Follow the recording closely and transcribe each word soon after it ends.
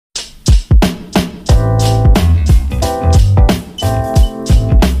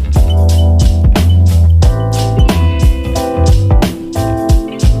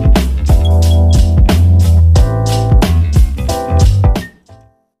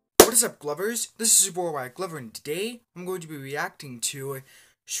What is up, Glovers? This is your boy Wyatt Glover, and today I'm going to be reacting to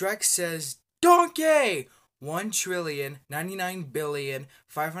Shrek Says Donkey!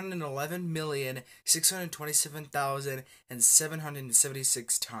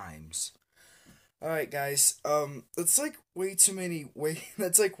 1,999,511,627,776 times. Alright, guys, that's like way too many,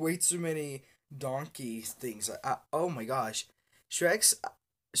 that's like way too many donkey things. Oh my gosh.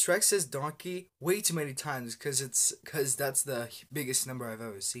 Shrek says donkey way too many times because that's the biggest number I've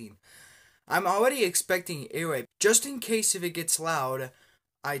ever seen. I'm already expecting earrape. Just in case if it gets loud,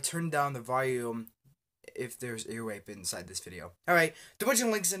 I turn down the volume if there's earrape inside this video. Alright, the bunch of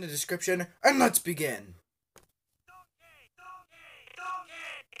links in the description, and let's begin!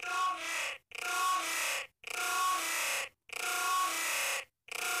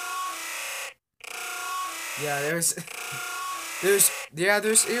 Yeah, there's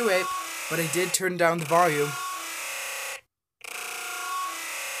earrape, but I did turn down the volume.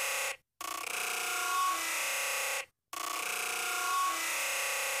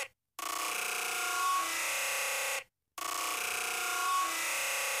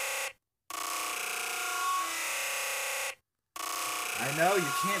 I know,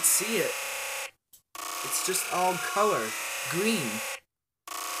 you can't see it. It's just all color. Green.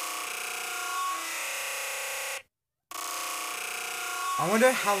 I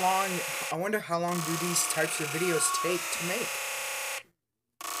wonder how long do these types of videos take to make?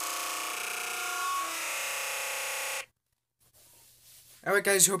 Alright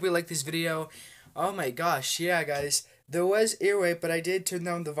guys, hope you like this video. Oh my gosh, yeah guys. There was earrape, but I did turn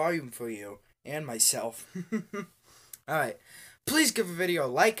down the volume for you. And myself. Alright. Please give the video a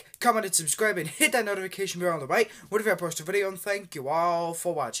like, comment, and subscribe, and hit that notification bell on the right whenever I post a video, and thank you all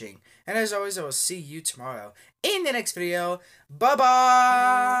for watching. And as always, I will see you tomorrow in the next video. Bye-bye!